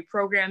get to 40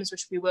 programs,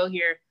 which we will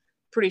here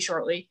pretty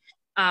shortly.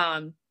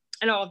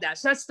 And all of that.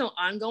 So that's still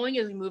ongoing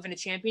as we move into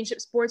championship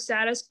sports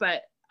status,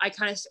 but I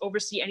kind of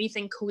oversee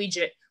anything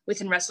collegiate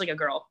within Wrestling a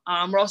Girl.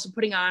 We're also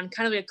putting on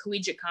kind of a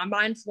collegiate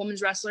combine for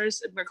women's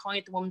wrestlers. We're calling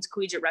it the Women's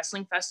Collegiate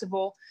Wrestling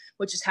Festival,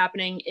 which is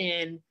happening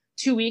in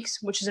 2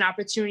 weeks, which is an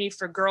opportunity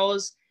for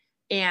girls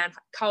and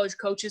college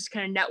coaches to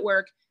kind of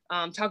network,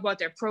 talk about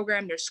their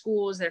program, their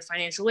schools, their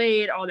financial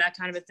aid, all that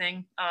kind of a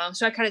thing.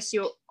 So I kind of see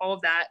all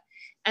of that.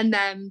 And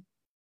then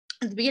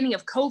at the beginning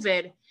of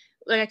COVID,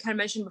 like I kind of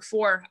mentioned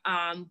before,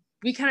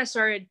 we kind of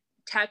started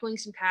tackling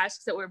some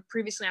tasks that were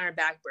previously on our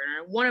back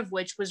burner, one of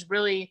which was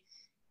really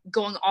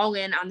going all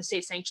in on the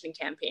state sanctioning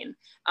campaign.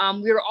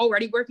 We were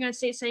already working on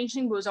state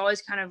sanctioning, but it was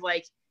always kind of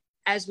like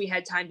as we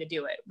had time to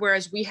do it,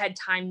 whereas we had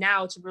time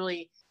now to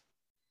really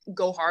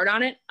go hard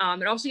on it,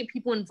 and also get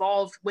people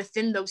involved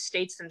within those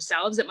states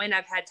themselves that might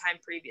not have had time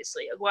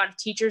previously. A lot of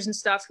teachers and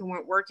stuff who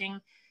weren't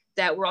working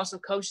that were also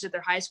coaches at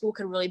their high school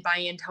could really buy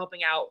into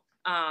helping out.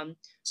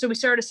 So we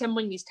started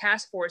assembling these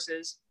task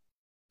forces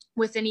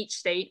within each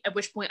state, at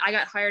which point I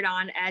got hired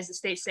on as the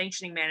state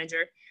sanctioning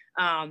manager.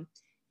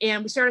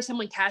 And we started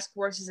assembling task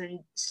forces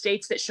in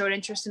states that showed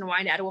interest in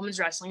wanting to add women's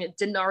wrestling that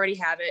didn't already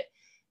have it,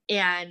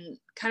 and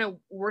kind of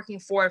working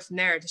forward from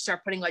there to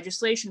start putting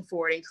legislation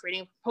forward and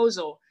creating a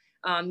proposal,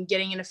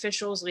 getting an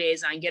officials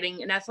liaison,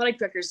 getting an athletic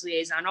director's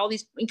liaison, all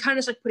these, and kind of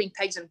just like putting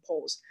pegs in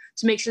poles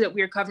to make sure that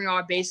we are covering all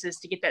our bases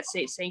to get that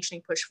state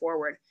sanctioning push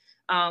forward.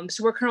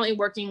 So we're currently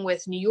working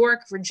with New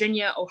York,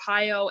 Virginia,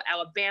 Ohio,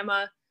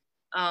 Alabama,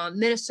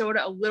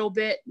 Minnesota a little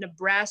bit,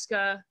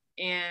 Nebraska,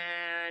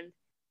 and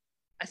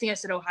I think I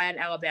said Ohio and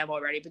Alabama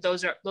already, but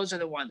those are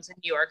the ones in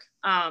New York.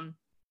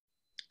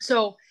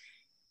 So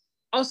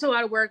also a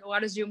lot of work, a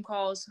lot of Zoom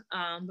calls,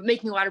 but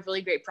making a lot of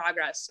really great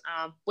progress.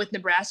 With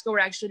Nebraska, we're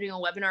actually doing a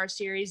webinar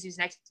series these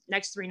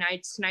next 3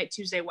 nights, tonight,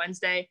 Tuesday,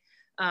 Wednesday,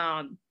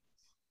 and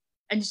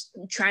just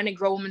trying to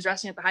grow women's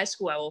wrestling at the high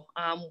school level.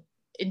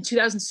 In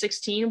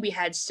 2016, we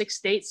had 6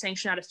 states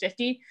sanctioned out of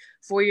 50.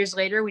 4 years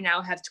later, we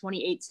now have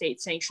 28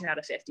 states sanctioned out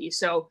of 50.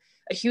 So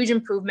a huge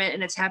improvement,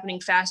 and it's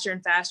happening faster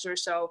and faster.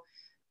 So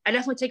I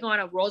definitely take a lot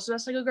of roles with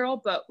Wrestling a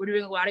Girl, but we're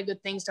doing a lot of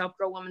good things to help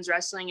grow women's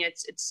wrestling.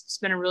 It's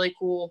been a really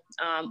cool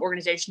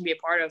organization to be a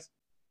part of.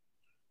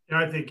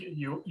 I think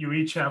you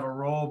each have a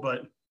role,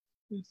 but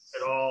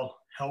it all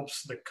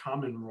helps the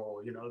common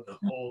role, the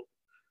whole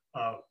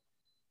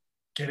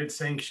get it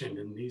sanctioned.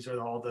 And these are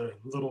all the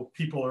little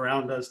people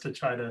around us to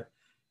try to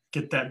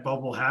get that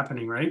bubble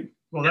happening, right?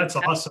 Well, that's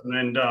awesome.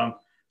 And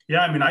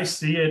I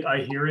see it,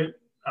 I hear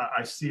it,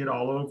 I see it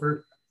all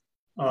over.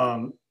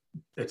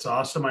 It's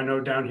awesome. I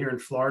know down here in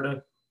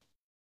Florida,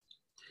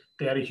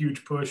 they had a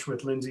huge push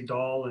with Lindsay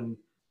Dahl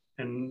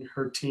and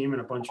her team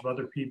and a bunch of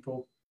other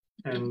people.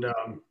 And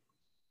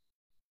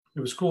it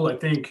was cool. I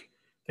think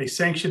they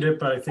sanctioned it,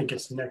 but I think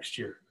it's next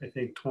year. I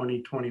think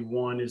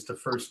 2021 is the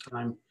first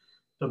time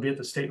they'll be at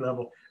the state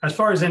level. As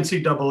far as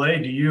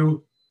NCAA, do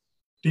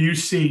you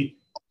see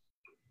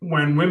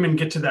when women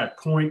get to that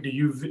point,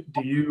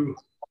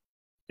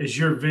 is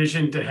your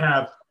vision to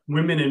have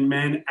women and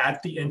men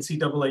at the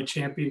NCAA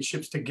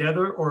championships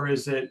together, or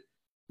is it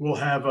we'll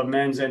have a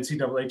men's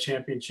NCAA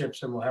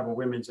championships and we'll have a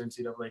women's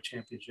NCAA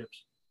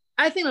championships?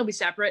 I think they'll be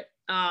separate.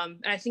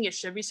 And I think it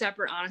should be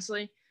separate,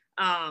 honestly.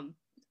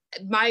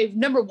 my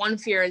number one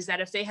fear is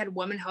that if they had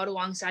women held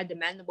alongside the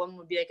men, the women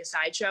would be like a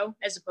sideshow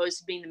as opposed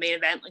to being the main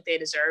event like they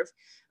deserve.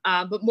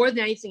 But more than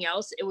anything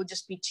else, it would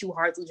just be too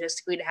hard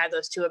logistically to have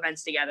those two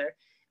events together.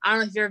 I don't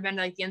know if you've ever been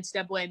to like the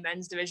NCAA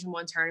men's Division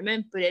I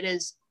tournament, but it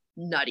is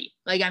nutty.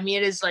 Like, I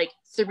mean, it is like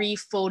 3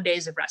 full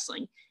days of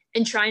wrestling,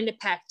 and trying to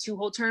pack 2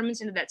 whole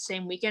tournaments into that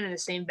same weekend in the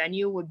same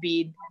venue would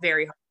be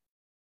very hard.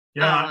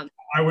 Yeah,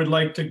 I would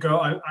like to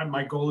go.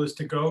 My goal is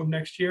to go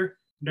next year.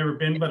 Never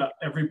been, but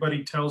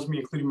everybody tells me,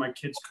 including my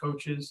kids'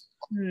 coaches,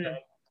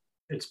 that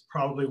it's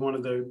probably one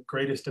of the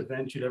greatest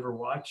events you'd ever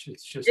watch.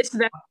 It's the best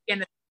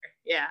weekend.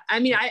 Yeah, I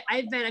mean,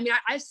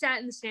 I've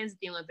sat in the stands at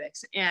the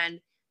Olympics, and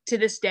to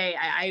this day,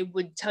 I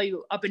would tell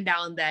you up and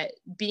down that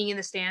being in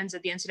the stands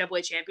at the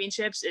NCAA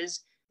championships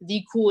is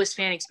the coolest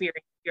fan experience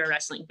if you're a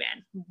wrestling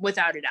fan,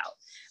 without a doubt.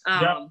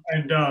 Yeah,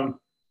 and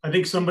I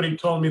think somebody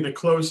told me the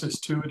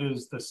closest to it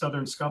is the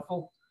Southern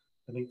Scuffle.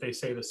 I think they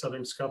say the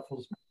Southern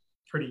Scuffle's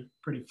pretty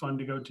fun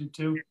to go to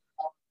too.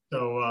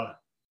 So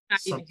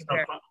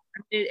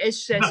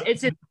it's just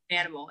it's an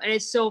animal, and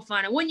it's so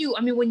fun. And when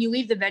you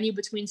leave the venue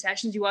between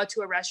sessions, you go out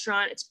to a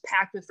restaurant, it's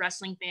packed with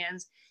wrestling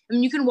fans. I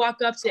mean, you can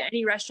walk up to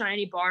any restaurant,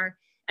 any bar,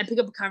 and pick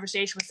up a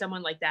conversation with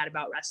someone like that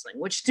about wrestling,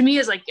 which to me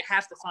is like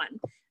half the fun.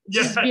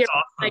 Yeah, that's awesome.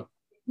 Like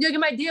in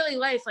my daily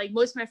life, like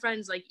most of my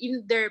friends, like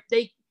even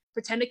they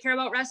pretend to care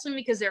about wrestling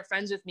because they're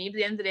friends with me, but at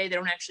the end of the day, they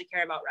don't actually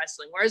care about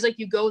wrestling. Whereas like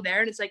you go there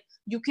and it's like,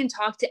 you can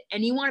talk to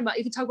anyone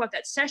you can talk about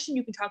that session.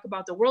 You can talk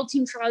about the world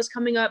team trials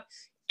coming up,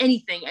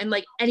 anything. And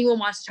like anyone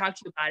wants to talk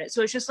to you about it.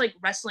 So it's just like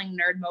wrestling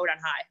nerd mode on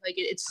high. Like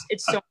it's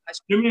so much.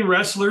 You mean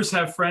wrestlers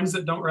have friends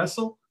that don't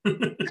wrestle?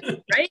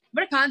 Right?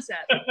 What a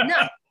concept.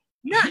 No,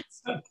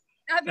 nuts.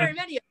 Not very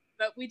many of them,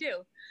 but we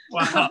do.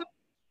 Wow.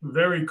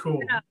 Very cool.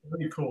 Yeah.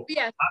 Very cool.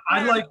 Yeah.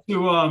 I'd like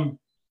to,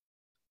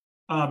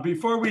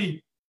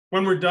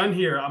 when we're done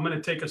here, I'm going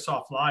to take us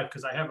off live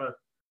because I have a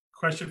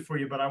question for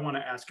you, but I want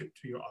to ask it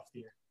to you off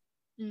the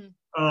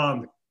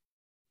air.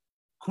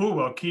 Cool.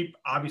 Well, keep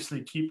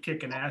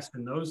kicking ass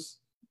in those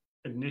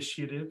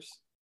initiatives.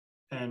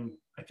 And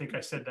I think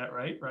I said that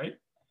right?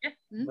 Yeah.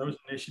 Those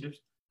initiatives.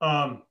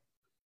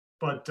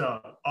 But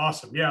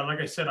awesome. Yeah.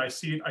 Like I said, I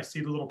see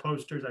the little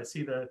posters. I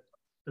see the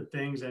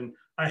things. And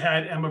I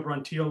had Emma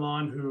Bruntiel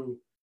on, who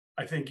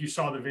I think you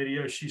saw the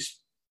video. She's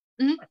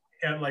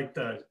at like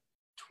the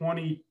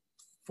 24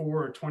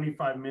 or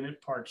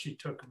 25-minute part. She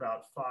took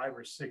about 5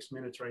 or 6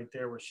 minutes right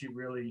there where she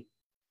really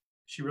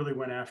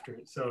went after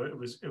it. So it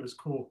was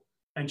cool.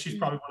 And she's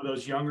probably one of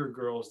those younger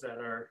girls that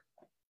are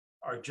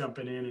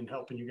jumping in and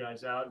helping you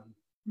guys out.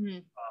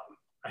 And,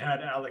 I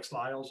had Alex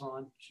Lyles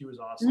on. She was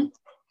awesome.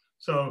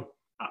 So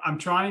I'm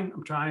trying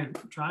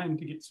to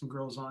get some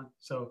girls on.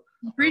 So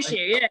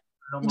appreciate it.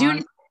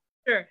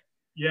 Sure.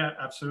 Yeah,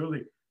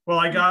 absolutely. Well,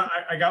 I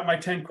got my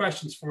 10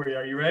 questions for you.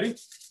 Are you ready?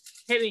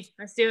 Hit me.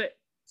 Let's do it.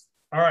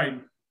 All right.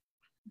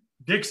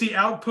 Dixie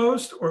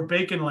Outpost or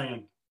Bacon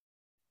Land?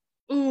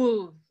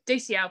 Ooh,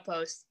 Dixie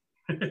Outpost.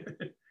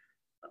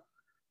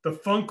 The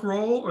funk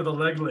roll or the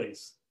leg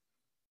lace?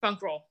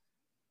 Funk roll.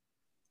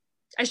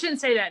 I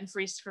shouldn't say that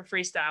for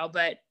freestyle,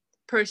 but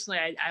personally,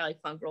 I like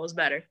funk rolls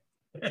better.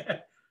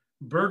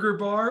 Burger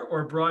Bar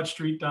or Broad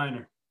Street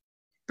Diner?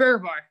 Burger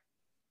Bar.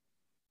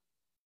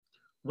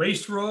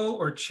 Waist roll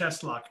or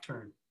chest lock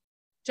turn?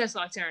 Chest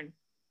lock turn.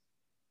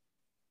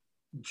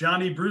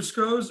 Johnny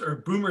Brusco's or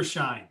Boomer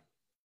Shine?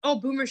 Oh,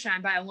 Boomer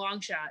Shine by a long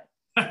shot.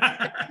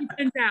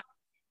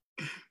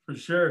 For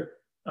sure.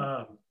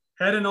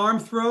 Head and arm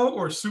throw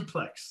or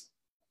suplex?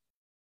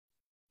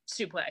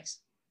 Suplex.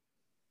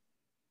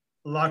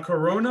 La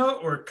Corona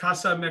or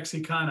Casa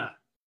Mexicana?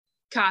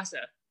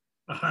 Casa.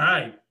 All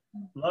right.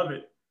 Love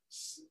it.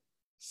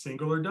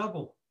 Single or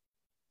double?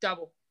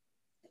 Double.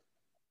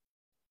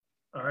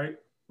 All right.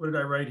 What did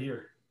I write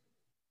here?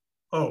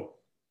 Oh,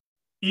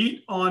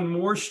 eat on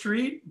Moore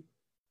Street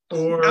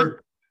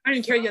or... I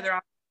didn't care the other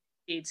option.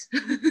 Eats.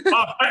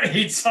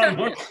 Eats on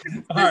Moore.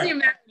 Doesn't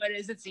matter what it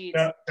is, it's eats.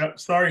 Yep.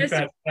 Sorry,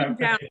 Pat.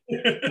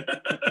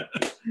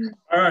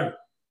 All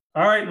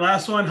right.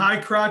 Last one.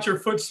 High crotch or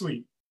foot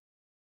sweep?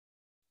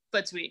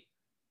 Foot sweep.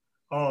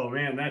 Oh,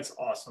 man, that's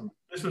awesome.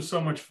 This was so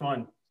much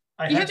fun.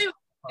 You have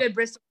good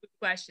Bristol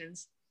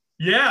questions.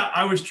 Yeah,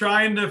 I was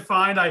trying to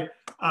find.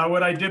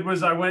 What I did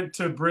was I went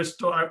to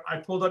Bristol. I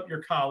pulled up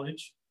your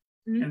college,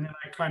 and then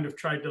I kind of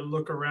tried to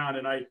look around.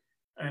 And I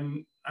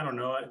don't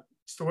know.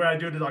 It's the way I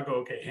do it is I'll go,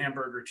 okay,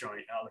 hamburger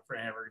joint. I'll look for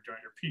a hamburger joint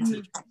or pizza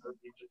joint,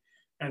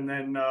 and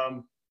then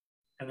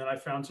I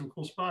found some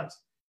cool spots.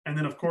 And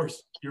then of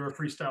course you're a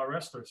freestyle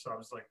wrestler, so I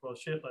was like, well,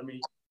 shit, let me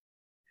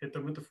hit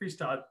them with the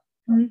freestyle.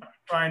 I'm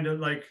trying to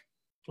like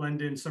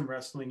blend in some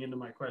wrestling into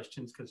my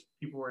questions because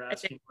people were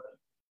asking.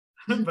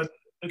 But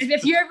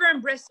if you're ever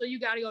in Bristol, you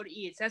got to go to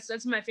Eats.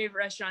 That's my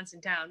favorite restaurants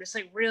in town. Just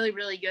like really,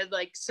 really good,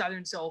 like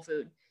Southern soul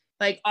food.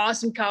 Like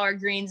awesome collard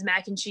greens,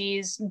 mac and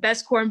cheese,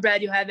 best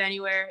cornbread you have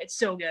anywhere. It's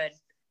so good.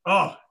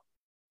 Oh,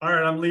 all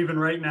right. I'm leaving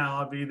right now.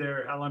 I'll be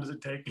there. How long does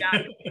it take?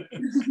 I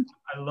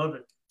love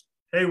it.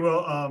 Hey,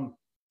 well,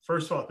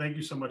 first of all, thank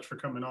you so much for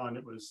coming on.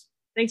 It was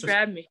thanks for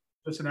having me.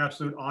 It's an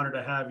absolute honor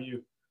to have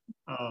you.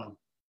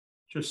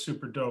 just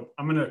super dope.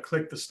 I'm going to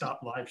click the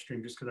stop live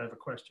stream just because I have a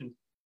question.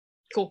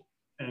 Cool.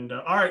 And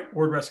all right,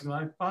 Ward Wrestling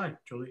Live. Bye,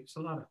 Julie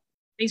Salata.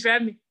 Thanks for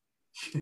having me.